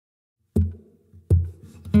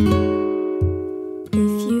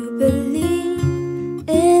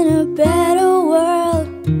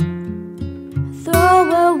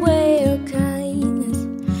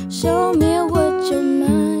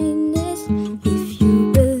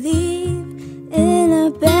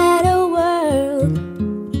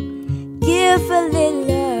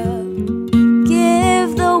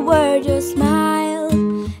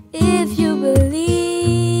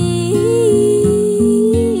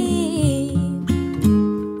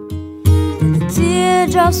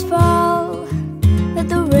Raindrops fall, let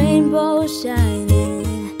the rainbow shine in.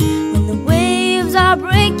 When the waves are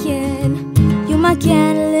breaking, you're my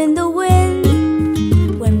candle in the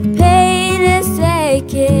wind. When pain is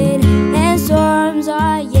aching and storms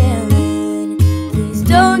are yelling, please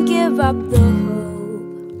don't give up the hope.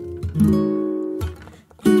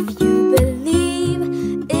 If you believe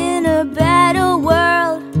in a better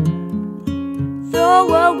world,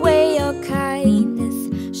 throw away your kindness,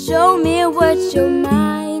 show me what your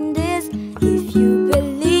mind is. If you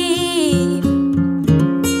believe,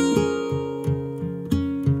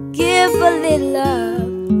 give a little love,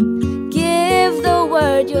 give the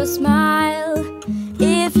world your smile.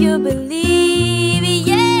 If you believe,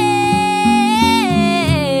 yeah.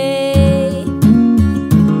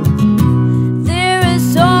 There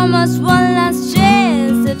is almost one last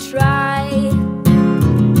chance to try.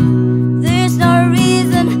 There's no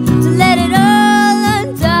reason to let it all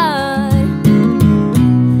undone.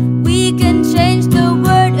 We can change the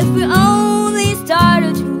world if we only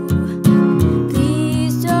started to.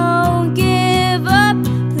 Please don't give up,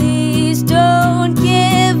 please don't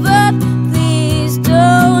give up, please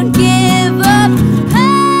don't give up.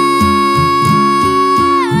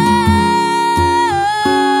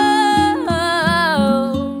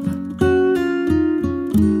 Oh.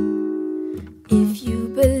 If you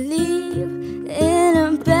believe in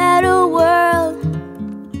a better world,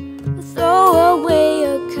 throw away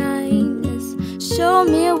your kindness, show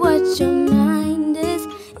me what your mind is.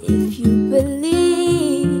 If you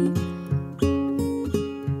believe,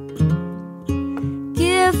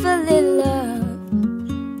 give a little love,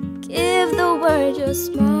 give the world your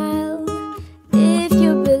smile.